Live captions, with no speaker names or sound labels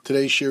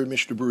Today's share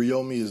Mishnah Berurah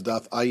Yomi is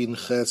Daf Ayin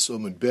Ches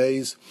Omid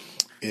Beis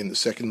in the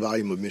second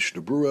volume of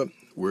Mishnah Berurah.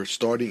 We're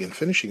starting and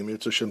finishing in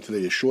Mitzvah Shem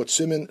today a short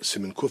siman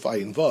Kuf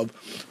Ayin Vav,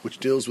 which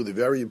deals with a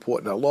very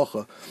important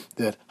halacha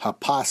that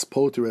hapas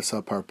poter es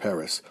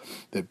haparperes,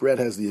 that bread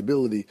has the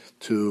ability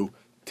to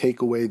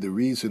take away the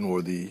reason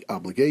or the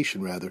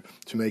obligation rather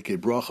to make a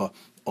bracha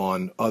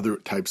on other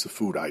types of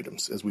food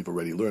items, as we've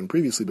already learned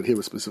previously, but here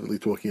we're specifically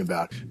talking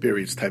about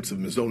various types of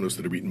mizonos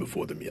that are eaten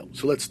before the meal.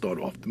 So let's start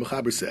off. The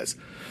Mechaber says,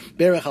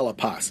 Berach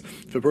halapas,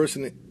 if a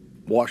person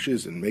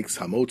washes and makes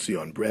hamotzi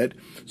on bread,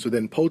 so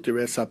then poter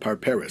es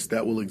parperes,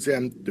 that will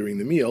exempt during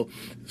the meal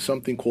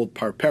something called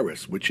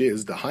parperes, which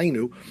is the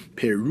hainu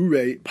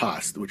perure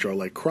pas, which are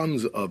like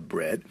crumbs of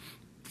bread,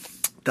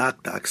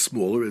 dak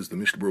smaller, as the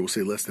Mishnah Berurah will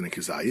say, less than a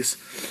kizayis,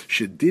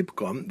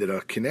 shedibkam, that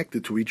are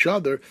connected to each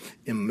other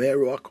in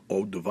merok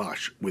or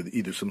davash, with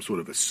either some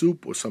sort of a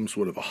soup or some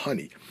sort of a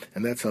honey,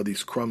 and that's how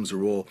these crumbs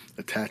are all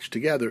attached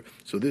together.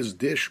 So this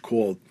dish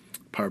called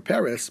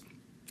parperes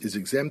is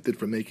exempted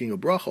from making a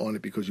bracha on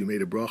it because you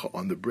made a bracha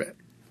on the bread.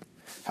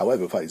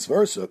 However, vice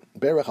versa,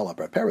 berach ala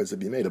parperes,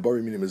 if you made a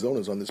bari minim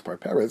mizonos on this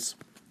parperes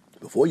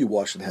before you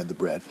wash and had the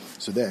bread,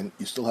 so then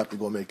you still have to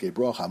go make a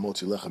bracha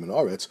motzi lechem and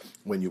aretz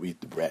when you eat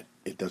the bread.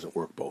 It doesn't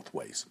work both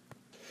ways.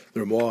 The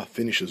Ramah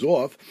finishes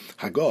off,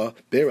 Hagah,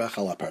 berach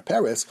ala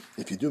parperes,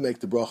 if you do make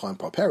the bracha on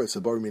parperes,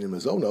 a bari minim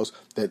mizonos,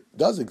 that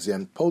does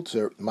exempt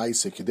poter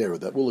ma'aseh kedera,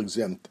 that will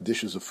exempt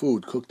dishes of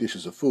food, cooked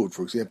dishes of food,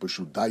 for example,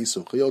 shudais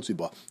or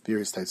chiyotziba,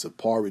 various types of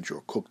porridge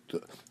or cooked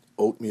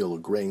oatmeal or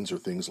grains or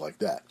things like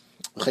that.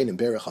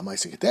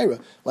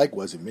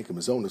 Likewise, if you make a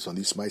mizonos on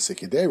these ma'aseh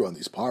kedera, on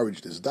these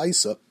porridge, this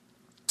daisa,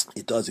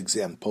 it does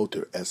exempt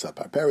poter es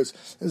parperes.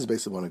 This is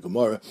based upon a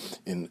Gemara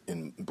in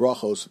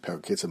Brachos,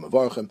 Paraketz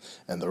Mavarchem,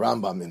 and the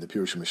Rambam in the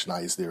Pirush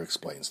Mishnayos there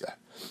explains that.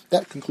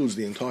 That concludes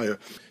the entire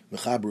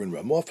Mechaber and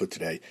Ramah for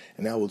today,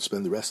 and now we'll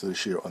spend the rest of the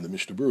shir on the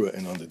Mishnah Berurah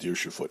and on the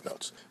Dirshu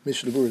footnotes.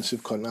 Mishnah Berurah in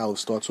Sivkon Aleph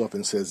starts off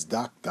and says,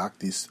 dak,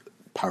 these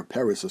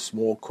parperes are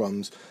small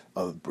crumbs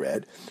of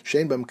bread.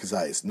 Shein bam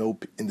kizayis, no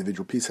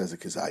individual piece has a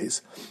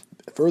kizayis.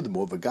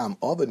 Furthermore, v'gam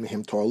avad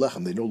mehim tar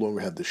lechem, they no longer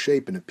have the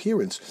shape and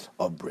appearance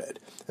of bread,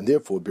 and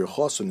therefore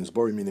birchason is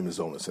bari minim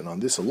mizonos. And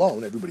on this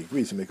alone, everybody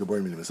agrees to make a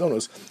bari minim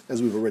mizonos,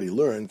 as we've already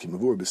learned.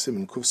 Kimavur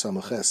b'simin kuf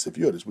samaches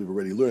sefyud, as we've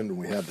already learned when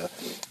we have the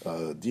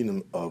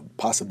dinam of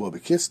pasabo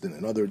b'kistin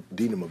and other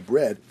dinam of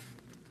bread.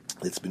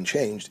 It's been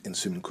changed in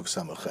Siman Kuf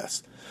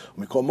Samaches.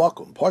 We call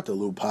makom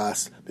partalu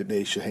pas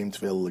b'nei shehem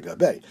tvel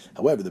legabe.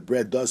 However, the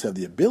bread does have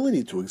the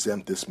ability to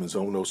exempt this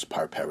mizonos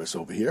parperes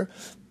over here.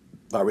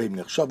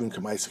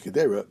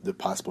 The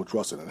possible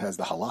trust, and it has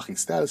the halachic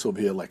status over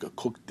here, like a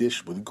cooked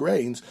dish with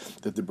grains,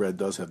 that the bread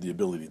does have the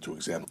ability to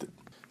exempt it.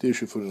 The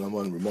issue for the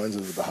Naman reminds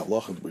us of the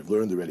halacha that we've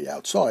learned already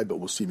outside, but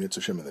we'll see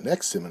Mitzvah Shem in the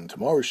next siman,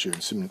 tomorrow's shir in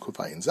Siman Kuf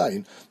Ayin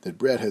Zayin, that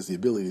bread has the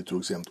ability to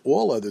exempt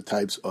all other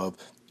types of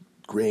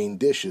grain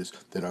dishes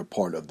that are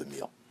part of the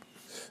meal.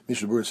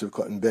 Mishnah Berurah of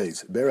Cotton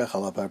Bays, Berach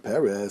ala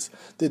parperes,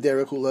 the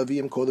derech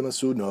ulavim kodem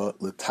asuna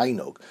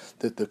letainog,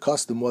 that the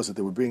custom was that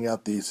they would bring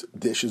out these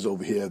dishes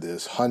over here,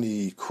 this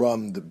honey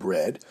crumbed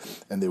bread,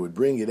 and they would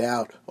bring it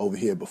out over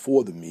here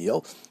before the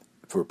meal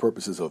for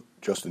purposes of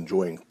just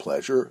enjoying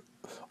pleasure,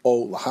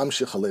 or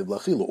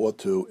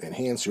to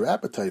enhance your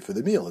appetite for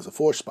the meal as a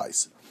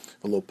forespice.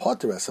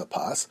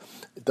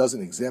 It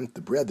doesn't exempt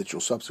the bread that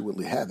you'll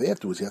subsequently have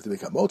afterwards. You have to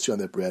make hamotzi on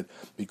that bread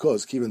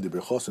because kivan de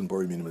birchos and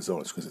bari minim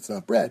mizonos, because it's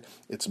not bread,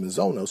 it's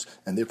mizonos,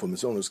 and therefore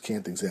mizonos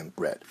can't exempt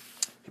bread.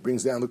 He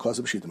brings down the cause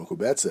of Pshita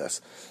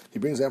Mukubetzes. He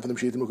brings down from the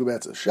Pshita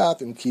Mukubetzes.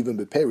 Shafim kivan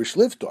beperish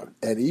liftar.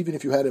 And even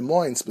if you had in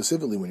mind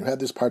specifically when you had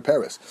this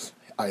parperes,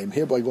 I am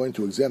hereby going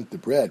to exempt the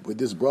bread with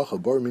this bracha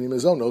bari minim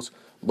mizonos,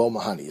 lo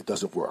mahani. It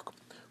doesn't work.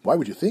 Why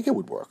would you think it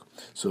would work?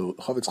 So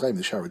Chavetz Chaim,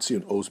 the Sharet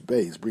Zion, Os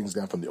Beis, brings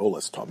down from the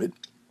Olas Talmud,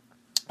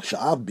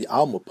 Sha'av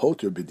bi'alma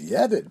poter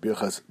b'di'evet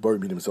birchas bari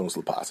minim mizonos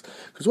l'pas.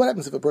 Because what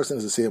happens if a person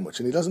has a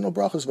sandwich and he doesn't know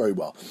brachas very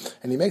well,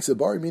 and he makes a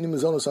bari minim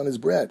mizonos on his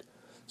bread?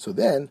 So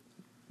then,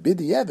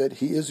 b'di'evet,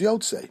 he is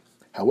yotzei.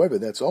 However,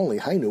 that's only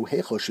hainu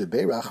hecho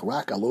sheberach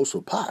rak aloso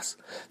pas.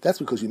 That's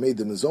because you made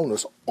the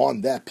mizonos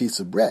on that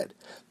piece of bread.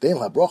 Then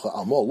la bracha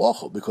al mo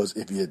locho, because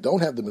if you don't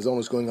have the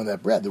mizonos going on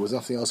that bread, there was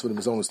nothing else for the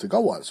mizonos to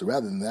go on. So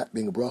rather than that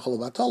being a bracha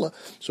levatala,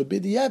 so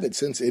b'di'evet,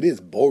 since it is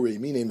bori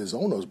mine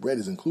mizonos, bread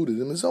is included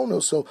in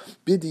mizonos, so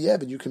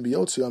b'di'evet you can be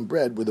yotzi on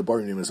bread with the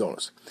bori mine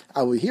mizonos.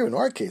 Over here in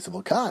our case of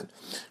Lakan,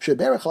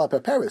 sheberach la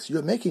paperis,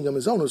 you're making a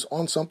mizonos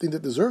on something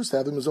that deserves to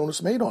have the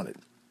mizonos made on it.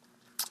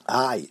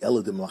 But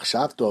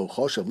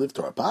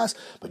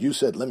you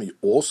said, let me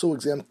also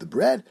exempt the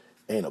bread.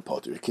 Ain't a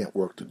potter. It can't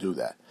work to do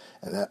that.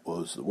 And that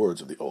was the words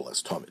of the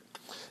Olas Talmud.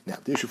 Now,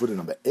 the issue for the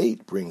number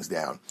 8 brings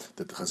down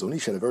that the Chazon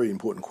Ish had a very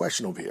important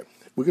question over here.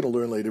 We're going to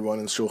learn later on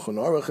in Shulchan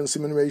Aruch and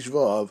Siman Reish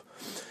Vav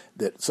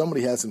that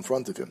somebody has in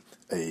front of him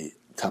a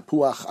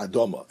tapuach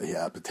adoma,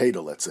 a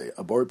potato, let's say,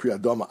 a bori pri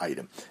adoma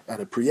item,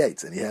 and a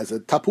prietz, and he has a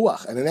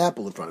tapuach and an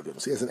apple in front of him.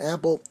 So he has an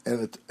apple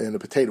and a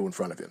potato in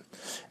front of him.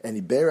 And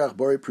he berach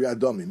bori pri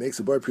adoma, he makes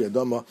a bori pri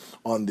adoma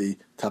on the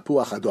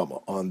tapuach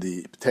adoma, on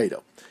the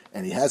potato.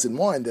 and he has in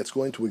mind that's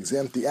going to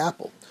exempt the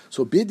apple.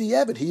 So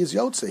b'diavad, he is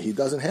yotze. He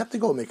doesn't have to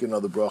go make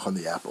another bracha on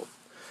the apple.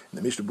 And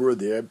the Mishnah Berurah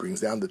there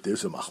brings down that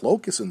there's a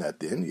machlokis in that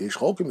din. Yesh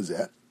chokim is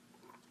that.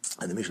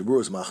 And the Mishnah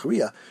Berurah is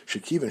machriya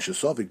shekiven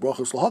shesofik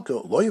brachos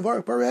lahakol lo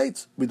yivarach bar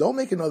eitz. We don't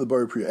make another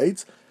bar pri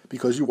eitz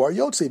because you are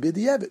yotze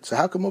b'diavad. So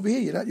how come over here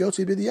you're not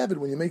yotze b'diavad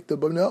when you make the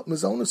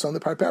mazonos on the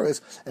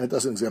parparis and it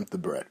doesn't exempt the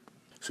bread?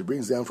 So it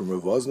brings down from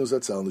Rav Oznus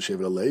Zatzal and the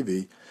Shevet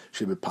Alevi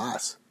Shevet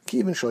Pas.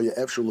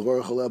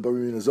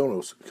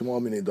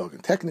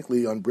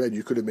 Technically, on bread,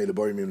 you could have made a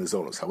bari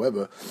minazonos.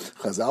 However,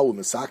 Chazal were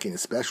masaking a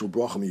special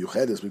bracha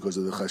miyuchedes because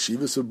of the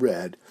chashivas of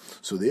bread.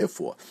 So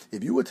therefore,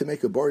 if you were to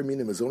make a bari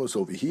minazonos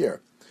over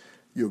here,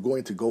 you're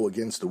going to go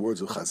against the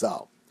words of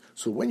Chazal.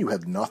 So when you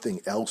have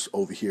nothing else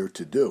over here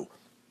to do,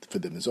 for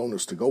the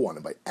mizonos to go on,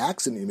 and by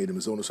accident you made a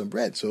mizonos on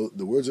bread. So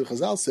the words of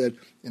Chazal said,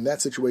 in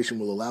that situation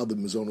will allow the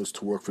mizonos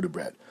to work for the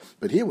bread.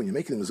 But here, when you're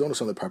making the mizonos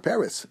on the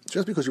parperis,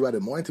 just because you had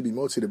in mind to be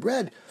motzi the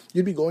bread,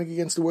 you'd be going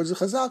against the words of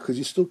Chazal, because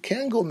you still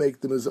can go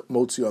make the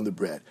motzi on the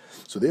bread.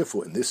 So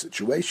therefore, in this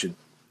situation,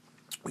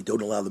 we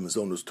don't allow the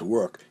mizonos to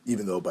work,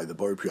 even though by the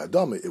bari pri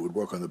adama, it would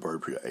work on the bari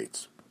pri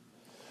eitz.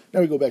 Now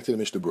we go back to the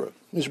Mishnah Berurah.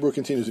 Mishnah Berurah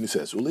continues and he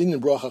says, what about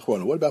for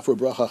a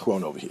bracha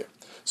achrona over here?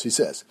 So he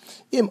says,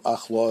 Im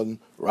achlon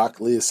rak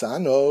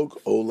li'sanog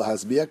o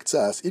lahazbiak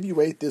tzas. If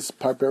you ate this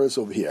parperis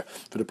over here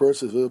for the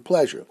purpose of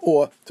pleasure,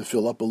 or to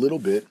fill up a little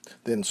bit,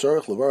 then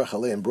sarich levarach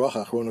alei and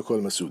bracha achrona kol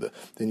masuda.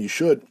 Then you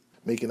should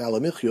make an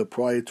alamichya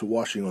prior to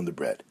washing on the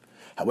bread.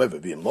 However,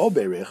 but if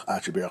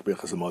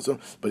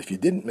you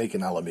didn't make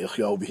an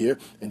alamichya over here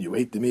and you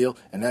ate the meal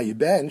and now you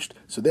benched,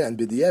 so then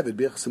the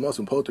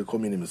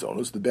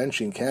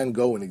benching can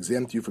go and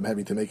exempt you from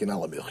having to make an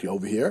alamichya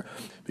over here,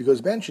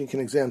 because benching can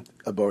exempt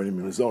a bari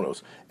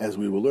mizonos, as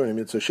we will learn in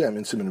Mitzvah Shem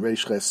in Siman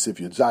Reish Ches Sif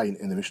Yud Zayin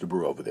in the Mishnah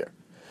Berurah over there.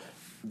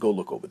 Go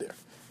look over there.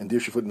 And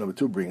Dirsha foot number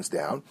 2 brings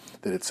down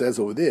that it says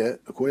over there,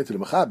 according to the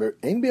Mechaber,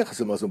 Ein Birchas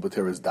Hamazon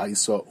B'Teres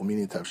Daisa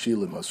Umini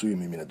Tavshilim Hasuyim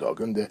Mimina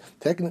Dogan.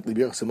 Technically,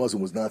 Birchas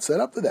Hamazon was not set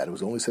up for that. It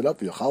was only set up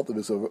for Yochalta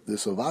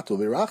V'Sovato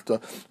V'Rachta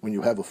when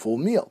you have a full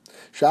meal.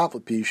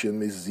 Shafat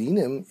Pishim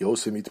Mizinim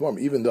Yosem Itmar.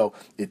 Even though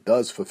it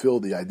does fulfill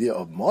the idea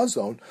of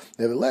Mazon,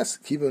 nevertheless,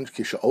 Kivun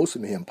Kisha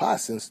Osem Mihim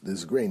Pas, since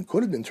this grain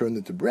could have been turned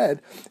into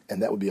bread,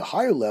 and that would be a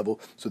higher level,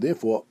 so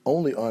therefore,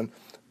 only on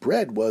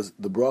bread was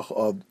the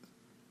bracha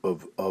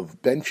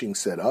of benching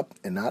set up,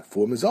 and not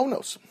for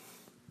mizonos.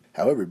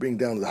 However, bring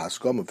down the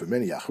haskama for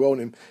many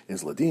achronim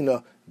is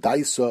ladina,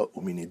 daisa,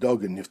 umini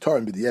dogan,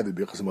 niftarim b'diavad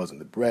birchas hamazon.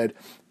 The bread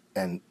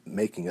and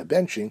making a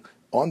benching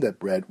on that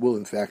bread will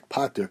in fact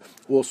pater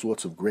all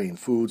sorts of grain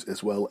foods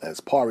as well as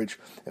porridge,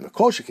 and the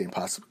kosher came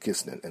possible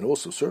kisnin, and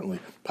also certainly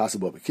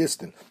possible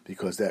kisnin,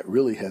 because that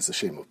really has the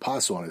shame of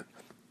pas on it.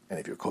 And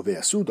if you're kovei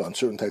asud on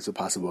certain types of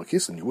possible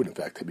kisnin, you would in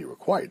fact be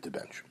required to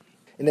bench.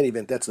 In any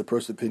event, that's the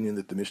first opinion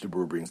that the Mishnah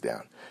Berurah brings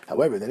down.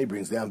 However, then he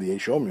brings down the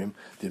Eish Omrim,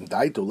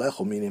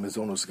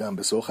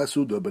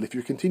 but if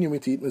you're continuing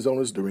to eat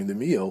mizonos during the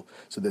meal,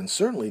 so then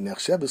certainly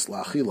nechsheves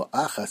la'achila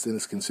achas, then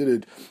it's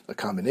considered a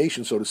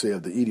combination, so to say,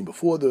 of the eating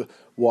before the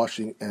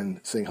washing and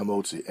saying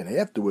hamotzi, and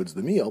afterwards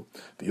the meal.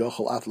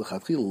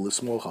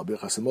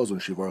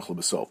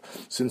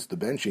 Since the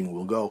benching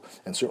will go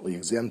and certainly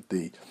exempt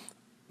the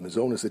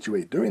mizonos that you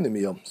ate during the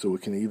meal, so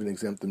it can even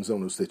exempt the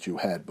mizonos that you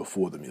had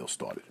before the meal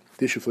started.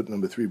 Tisha foot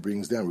number 3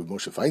 brings down Rav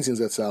Moshe Feinstein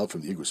Zatzal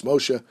from the Igros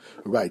Moshe,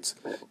 who writes,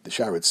 the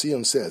Sharet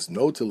Sion says,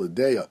 no till a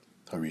day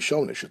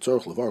harishona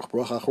shetzorach levarach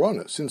bracha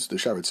achrona. Since the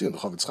Sharet Sion, the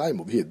Chavetz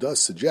Chaim over here, does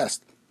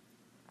suggest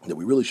that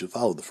we really should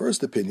follow the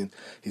first opinion,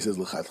 he says,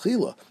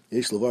 l'chatchila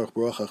yesh levarach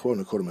bracha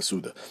achrona kol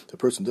masuda. The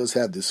person does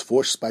have this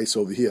forced spice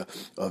over here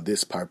of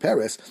this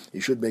parperes, he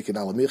should make an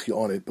alamichya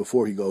on it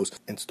before he goes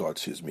and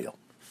starts his meal.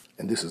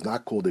 And this is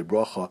not called a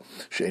bracha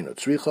she'eino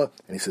tzricha,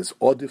 and he says,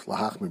 odif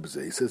lahachmir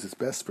b'zeh. He says it's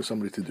best for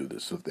somebody to do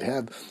this. So if they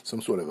have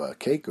some sort of a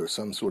cake or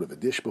some sort of a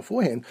dish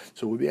beforehand,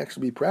 so it would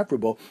actually be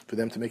preferable for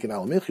them to make an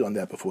alamichya on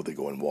that before they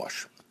go and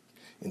wash.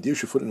 In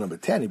Dirsha footnote number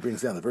 10, he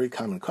brings down the very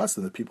common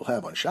custom that people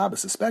have on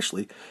Shabbos,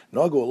 especially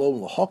nago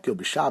alon lahokil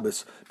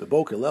b'Shabbos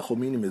b'boker lecho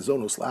minim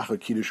mizonos lachar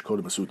kiddush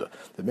kodem masuda.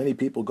 That many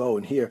people go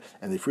in here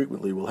and they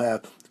frequently will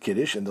have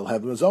kiddush and they'll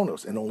have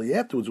mizonos, and only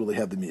afterwards will they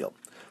have the meal.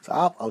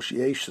 Even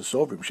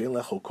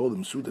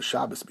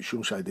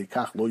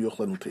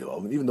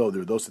though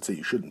there are those that say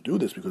you shouldn't do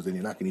this because then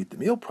you're not going to eat the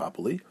meal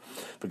properly,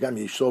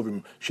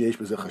 and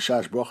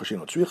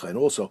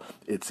also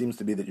it seems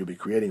to be that you'll be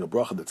creating a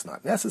bracha that's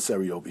not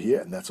necessary over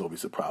here, and that's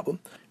always a problem.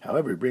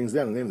 However, it brings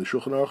down the name of the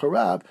Shulchan Aruch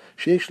Harab,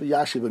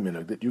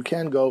 that you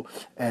can go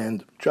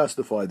and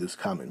justify this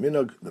common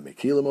minhag, the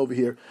mekilim over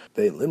here,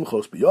 they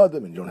limchos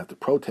biyadim, and you don't have to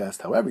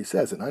protest. However, he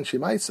says an anshe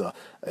ma'isa,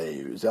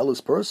 a zealous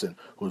person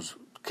who's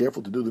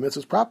careful to do the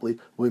mitzvahs properly,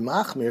 will be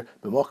machmir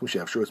b'mokim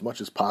she'afshur, as much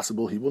as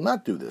possible he will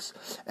not do this,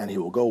 and he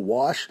will go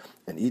wash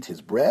and eat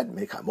his bread,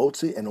 make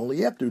hamotzi, and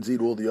only afterwards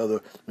eat all the other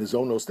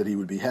mizonos that he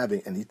would be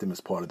having and eat them as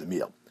part of the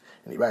meal.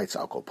 And he writes,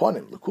 Al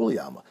Koponim, Lakuli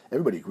Alma.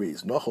 Everybody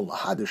agrees. Nochol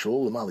Lahadish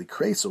Lamali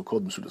Kreso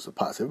called Masudas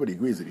Pas. Everybody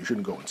agrees that you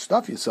shouldn't go and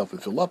stuff yourself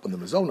and fill up on the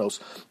Mazonos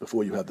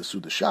before you have the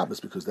Suda Shabbos,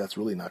 because that's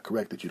really not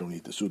correct that you don't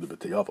eat the Suda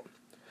B'Teyavim.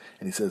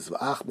 And he says, the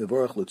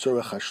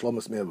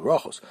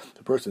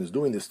person is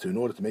doing this in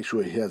order to make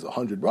sure he has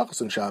 100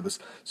 brachos on Shabbos.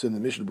 So in the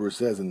Mishnah Berurah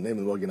says in the name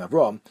of the Magen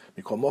Avram,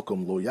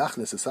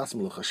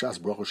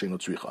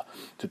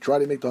 to try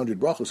to make the 100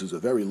 brachos is a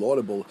very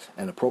laudable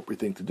and appropriate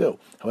thing to do.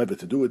 However,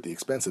 to do it at the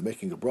expense of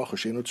making a bracha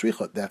she'eno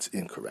tzricha, that's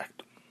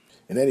incorrect.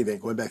 In any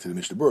event, going back to the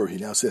Mishnah Berurah, he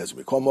now says,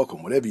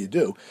 whatever you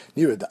do,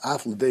 near the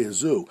afl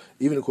de'azu,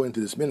 even according to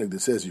this minhag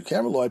that says you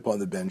can't rely upon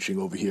the benching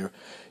over here,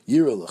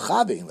 you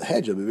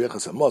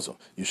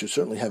should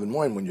certainly have in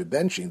mind when you're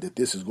benching that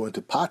this is going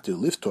to pater,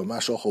 liftor,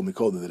 mashochol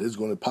mikoda, that is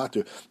going to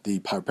pater the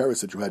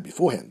parperis that you had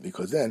beforehand,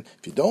 because then,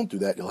 if you don't do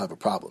that, you'll have a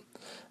problem.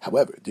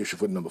 However, Dirsha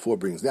foot number 4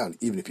 brings down,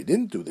 even if you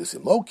didn't do this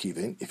in low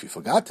kivin, if you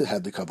forgot to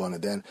have the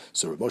kavanah then,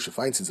 so Rav Moshe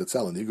Feinstein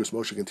Zatzal, and the Igros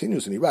Moshe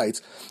continues, and he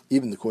writes,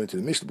 even according to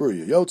the Mishnah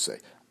Berurah, Yotze,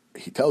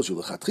 he tells you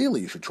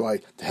lechatchila you should try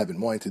to have in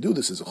mind to do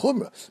this as a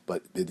chumrah,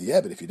 but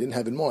b'di'evet, if you didn't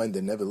have in mind,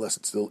 then nevertheless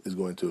it still is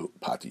going to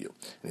pater you.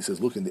 And he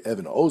says, look in the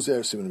Even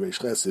Ozer, Siman Reish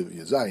Chesiv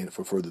Yazayin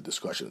for further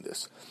discussion of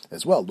this.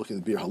 As well, look in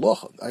the Bir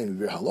Halacha. Ayin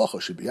Bir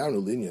Halacha should be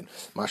Yarnu Linyan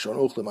Mashon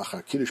Ochle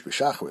Machar Kiddush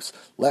B'Shachris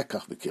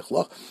Lekach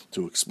V'Kichlach,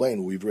 to explain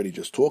what we've already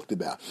just talked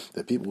about,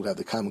 that people would have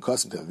the common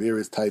custom to have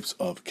various types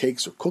of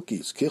cakes or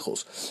cookies,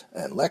 kichels,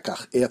 and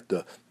lekach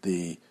after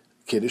the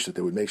Kiddush that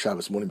they would make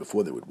Shabbos morning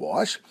before they would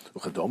wash,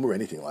 or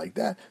anything like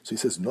that. So he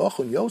says,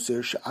 Nochon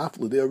Yoser she'af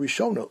l'dei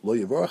Rishona lo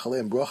yivarach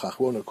aleim bracha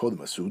achrona kodem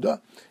asuda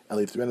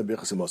elif terena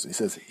birchas amos. And he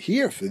says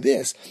here for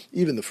this,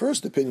 even the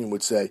first opinion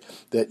would say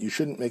that you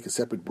shouldn't make a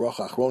separate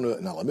bracha achrona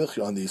and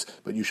alamilchia on these,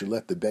 but you should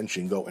let the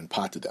benching go and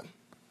pot to them.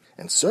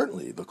 And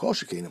certainly, and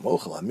certainly if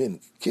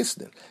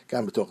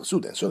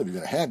you're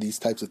going to have these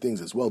types of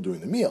things as well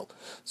during the meal,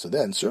 so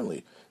then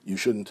certainly you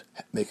shouldn't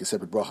make a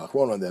separate bracha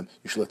achrona on them.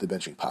 You should let the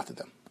benching pot to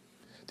them.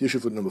 The issue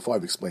foot number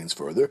 5 explains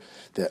further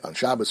that on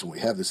Shabbos, when we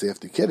have this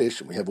after Kiddush,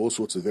 and we have all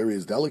sorts of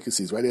various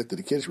delicacies right after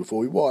the Kiddush before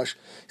we wash,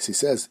 he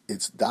says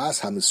it's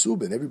das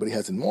hamesubin. Everybody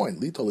has in mind.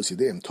 Everybody's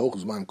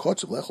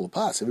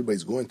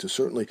going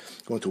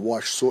to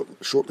wash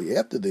shortly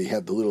after they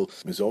have the little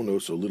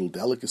mizonos or little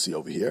delicacy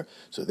over here.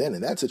 So then,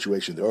 in that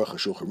situation, the Aruch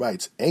HaShulchan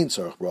writes, "Ein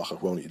tzarich bracha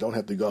achrona." You don't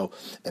have to go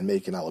and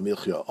make an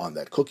alamilchia on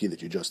that cookie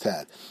that you just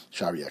had.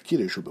 Shari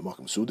Kiddush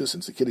b'makom suda,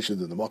 since the Kiddush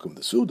is in the makom of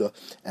the suda,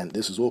 and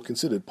this is all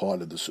considered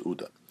part of the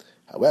suda.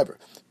 However,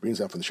 brings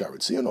out from the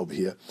Sharet Zion over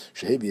here,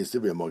 Shehevi is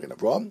Divrei Magen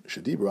Avram,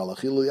 Shedibur al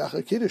Achil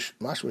Yachar Kiddush,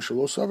 Mashma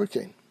Shelo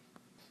Savarkein.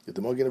 Yet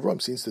the Magen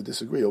Avram seems to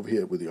disagree over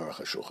here with the Aruch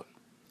HaShulchan.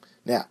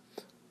 Now,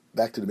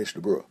 back to the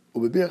Mishnah Berurah.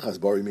 Ubebirchas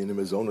bari minim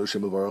mezonos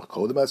shemavarach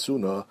kodem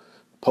asuna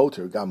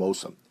poter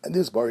gamosam. And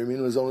this bari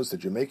minim mezonos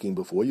that you're making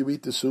before you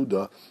eat the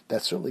suda,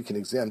 that certainly can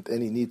exempt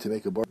any need to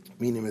make a bari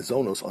minim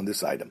mezonos on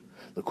this item.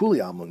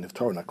 L'kuli almon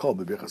niftar nakol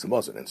bebirchas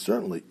hamazon, and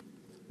certainly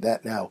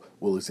that now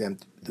will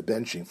exempt the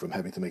benching from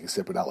having to make a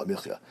separate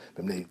alamichya.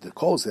 The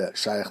calls that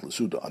shayach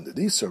l'suda. Under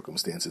these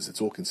circumstances,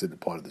 it's all considered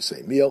part of the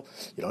same meal.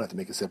 You don't have to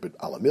make a separate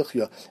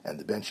alamichya, and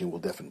the benching will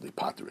definitely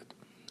pater it.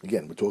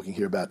 Again, we're talking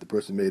here about the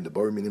person made the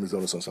bari minim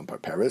mezonos on some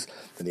parperes,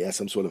 then he has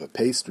some sort of a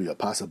pastry, a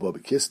pasa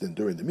bobikistin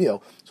during the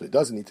meal, so he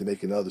doesn't need to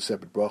make another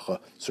separate bracha,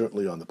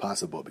 certainly on the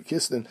pasa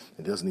bobikistin,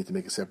 and doesn't need to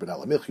make a separate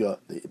alamichya.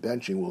 The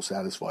benching will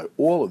satisfy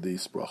all of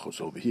these brachos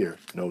over here.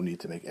 No need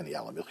to make any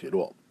alamichya at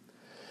all.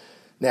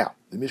 Now,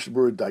 the Mishnah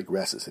Berurah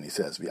digresses, and he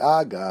says,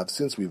 "V'agav,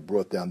 since we've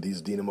brought down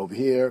these dinim over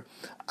here,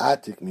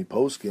 atik mi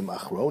poskim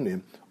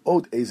achronim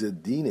od eze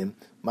dinim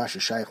masha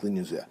shayach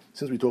linyuzeh."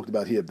 Since we talked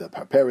about here the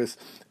parperis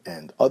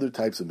and other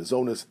types of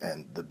mizonos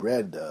and the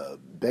bread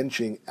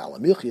benching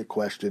alamichia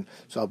question,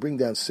 so I'll bring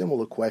down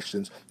similar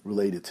questions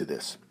related to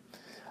this.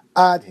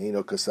 Ad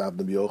heino kasav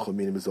nabiochel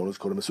minim mizonos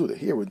kodem masuda.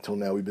 Here, until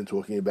now, we've been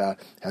talking about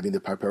having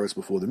the parperis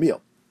before the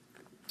meal.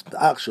 The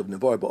achshav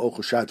nevar ba'ochel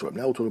shatram.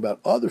 Now we're talking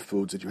about other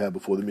foods that you have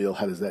before the meal.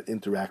 How does that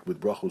interact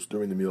with brachos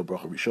during the meal,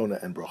 bracha rishona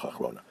and bracha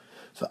achrona?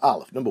 So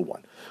aleph, number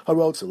 1.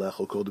 Harot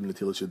selechol kodem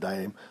netilas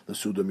yadayim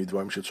l'suda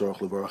midvarim shetzorach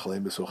levarach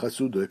aleim b'soch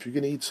hasuda. If you're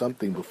going to eat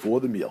something before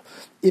the meal,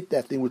 if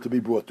that thing were to be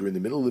brought during the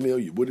middle of the meal,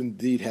 you would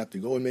indeed have to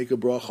go and make a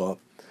bracha.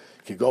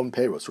 Kigon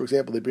peros. For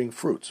example, they bring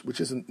fruits,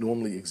 which isn't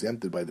normally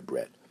exempted by the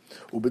bread.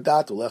 So you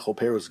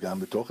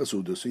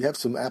have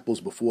some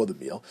apples before the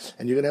meal,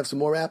 and you're going to have some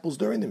more apples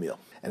during the meal.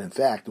 And in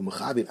fact, when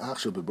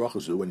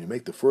you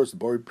make the first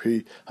bari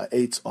pri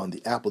ha'etz on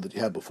the apple that you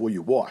have before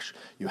you wash,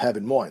 you have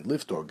in mind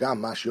liftor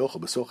gam mash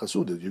yochel b'soch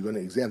hasuda. You're going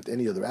to exempt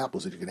any other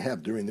apples that you're going to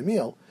have during the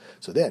meal.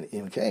 So then,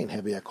 in kain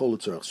hevi hakol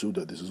tzarach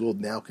suda. This is all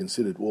now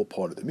considered all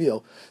part of the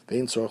meal.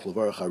 Vein tzarach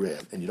levarach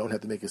hareim, and you don't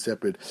have to make a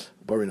separate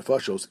bari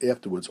nefashos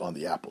afterwards on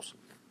the apples.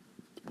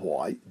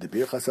 Why? The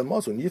birchas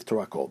hamazon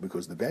yiftarakol,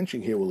 because the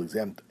benching here will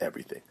exempt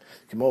everything.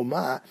 Kimo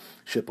ma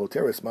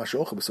shepoteres ma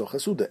sheochel b'soch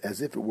hasuda, as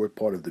if it were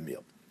part of the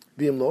meal.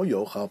 But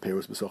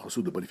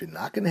if you're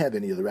not going to have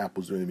any other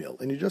apples during the meal,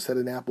 and you just had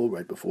an apple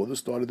right before the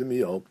start of the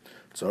meal,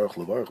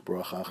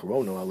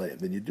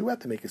 then you do have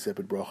to make a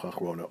separate bracha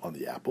achrona on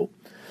the apple.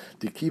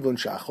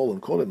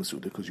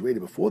 Because you ate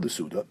it before the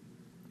suda,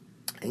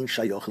 it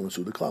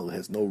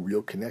has no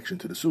real connection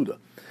to the suda.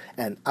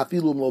 And if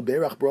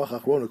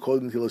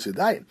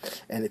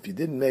you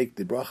didn't make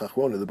the bracha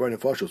achrona, the burning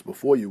fashos,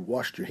 before you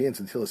washed your hands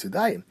until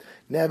Yadayim,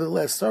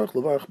 nevertheless,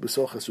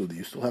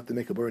 you still have to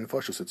make a burning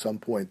fashos at some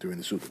point during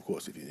the suda. Of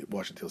course, if you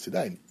wash until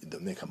Yadayim, you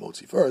don't make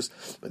hamotzi first,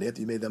 but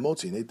after you made that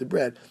motzi and ate the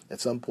bread, at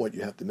some point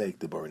you have to make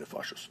the burning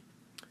fashos.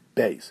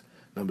 Beis.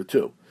 Number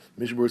 2,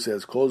 Mishnah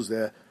says, close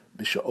there.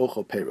 This is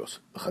all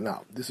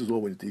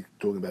when you're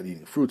talking about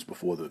eating fruits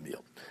before the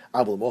meal.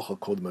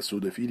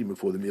 If eating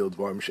before the meal,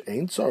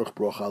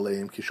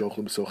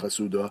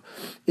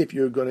 if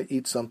you're going to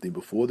eat something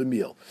before the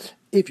meal,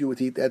 if you were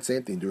to eat that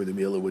same thing during the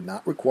meal, it would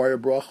not require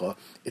bracha.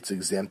 It's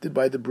exempted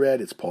by the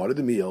bread. It's part of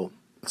the meal.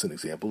 It's an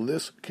example of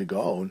this.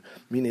 Kigaon,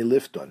 mine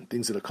lifton,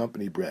 things that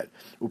accompany bread.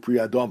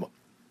 Upriyadoma,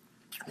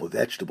 or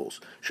vegetables.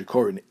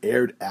 Shekor, an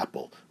aired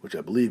apple, which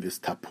I believe is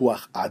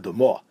tapuach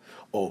adamah,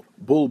 or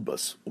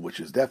bulbus, which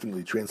is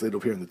definitely translated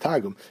over here in the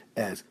Targum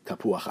as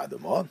tapuach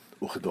adamah,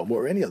 uchadoma,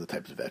 or any other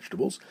types of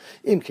vegetables.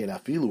 Even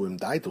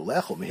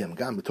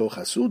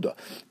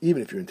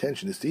if your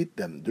intention is to eat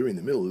them during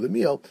the middle of the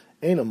meal,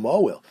 ain't a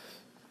moel.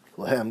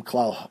 They're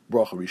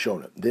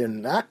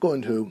not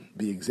going to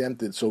be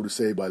exempted, so to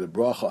say, by the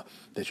bracha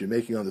that you're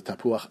making on the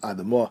tapuach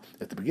adamah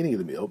at the beginning of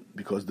the meal,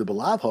 because the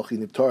belav hachi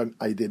niptarim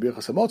aydei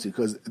birchas hamotzi,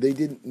 because they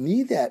didn't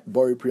need that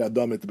bari pri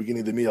adama at the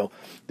beginning of the meal,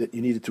 that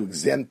you needed to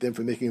exempt them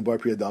from making a bari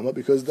pri adama,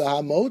 because the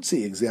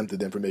hamotzi exempted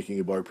them from making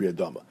a bari pri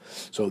adama.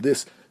 So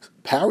this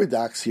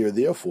paradox here,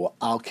 therefore,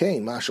 al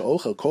kain masha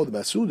ochel kod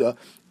masuda,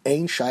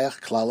 Ein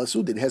shayach klal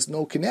asud. It has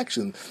no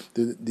connection.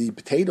 The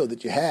potato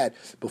that you had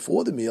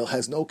before the meal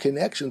has no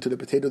connection to the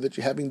potato that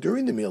you're having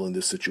during the meal in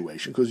this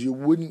situation, because you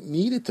wouldn't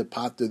need it to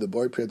pater the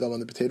bari pri adama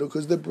on the potato,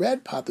 because the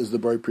bread paters the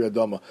bari pri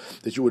adama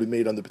that you would have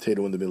made on the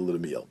potato in the middle of the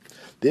meal.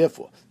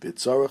 Therefore,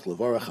 v'tzarech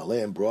levarach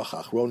aleim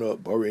bracha achrona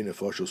bari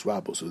nefashos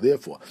rabo. So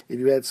therefore, if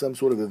you had some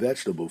sort of a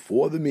vegetable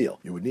before the meal,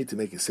 you would need to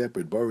make a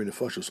separate bari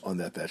nefashos on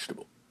that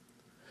vegetable.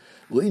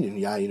 What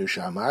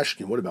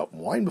about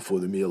wine before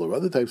the meal or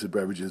other types of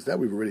beverages that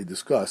we've already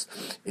discussed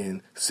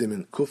in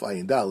Siman Kuf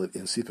Ayin Dalet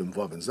in Sifim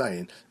Vav and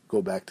Zayin?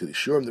 Go back to the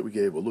shurim that we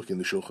gave. We'll look in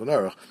the Shulchan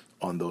Aruch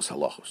on those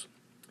halachos.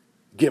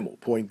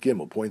 Point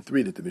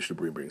 3 that the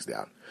Mishnah brings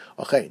down.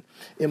 If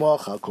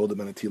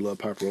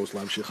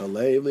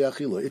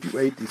you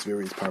ate these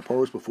various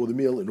parporos before the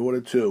meal in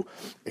order to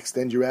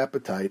extend your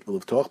appetite,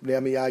 if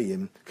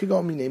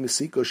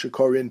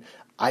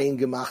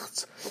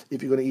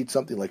you're going to eat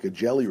something like a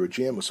jelly or a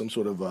jam or some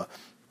sort of a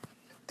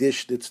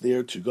dish that's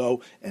there to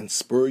go and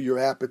spur your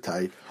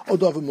appetite, or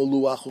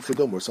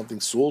something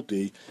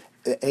salty,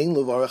 then they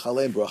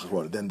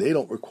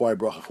don't require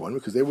bracha achrona,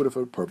 because they would have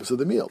for the purpose of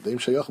the meal. They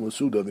don't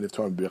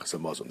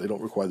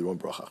require their own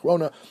bracha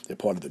achrona. They're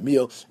part of the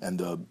meal, and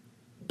the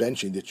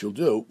benching that you'll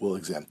do will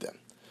exempt them.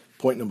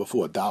 Point number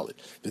 4, dalit.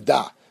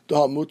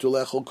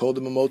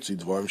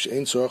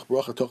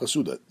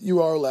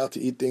 You are allowed to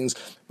eat things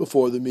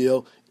before the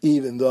meal,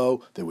 even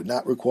though they would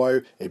not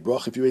require a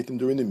bracha if you ate them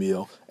during the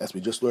meal, as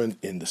we just learned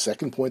in the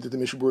second point that the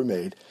Mishnah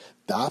made.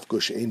 That's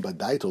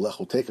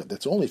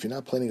only if you're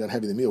not planning on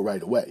having the meal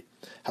right away.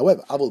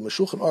 However,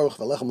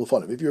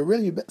 if you're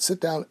really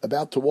sit down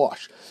about to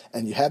wash,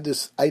 and you have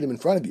this item in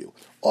front of you,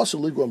 also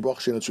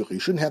you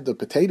shouldn't have the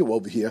potato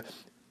over here,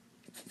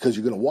 because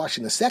you're going to wash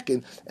in a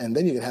second, and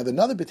then you're going to have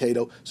another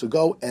potato, so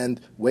go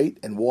and wait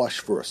and wash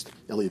first.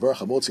 He brings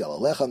up in the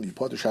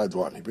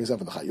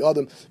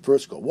Chayadim,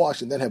 first go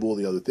wash, and then have all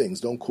the other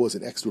things. Don't cause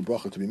an extra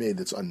bracha to be made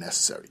that's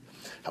unnecessary.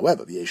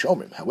 However, if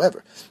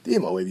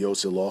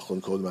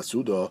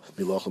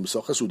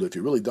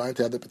you're really dying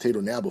to have the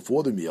potato now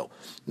before the meal,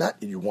 not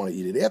that you want to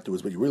eat it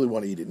afterwards, but you really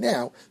want to eat it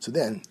now, so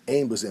then,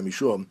 then it's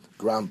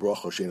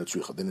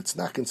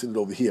not considered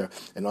over here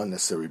an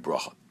unnecessary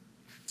bracha.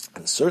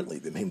 And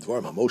certainly, and if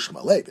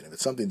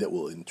it's something that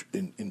will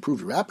improve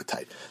your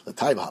appetite, and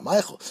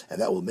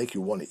that will make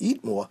you want to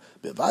eat more,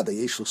 then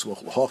you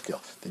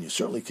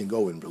certainly can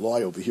go and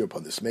rely over here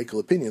upon this mekel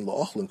opinion,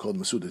 called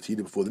masuda, to eat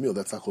it before the meal.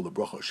 That's not called a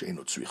bracha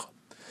she'enot tzricha.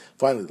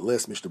 Finally, the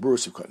last Mishnah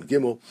Berurah, Sivkot and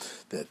Gimel,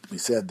 that we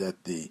said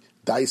that the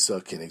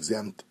daisa can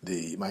exempt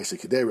the ma'aseh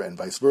kedera and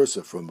vice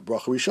versa from a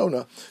bracha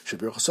rishona.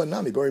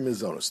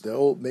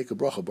 They'll make a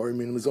bracha bari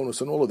min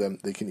mizonos, and all of them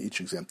they can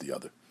each exempt the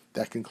other.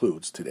 That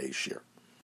concludes today's shir.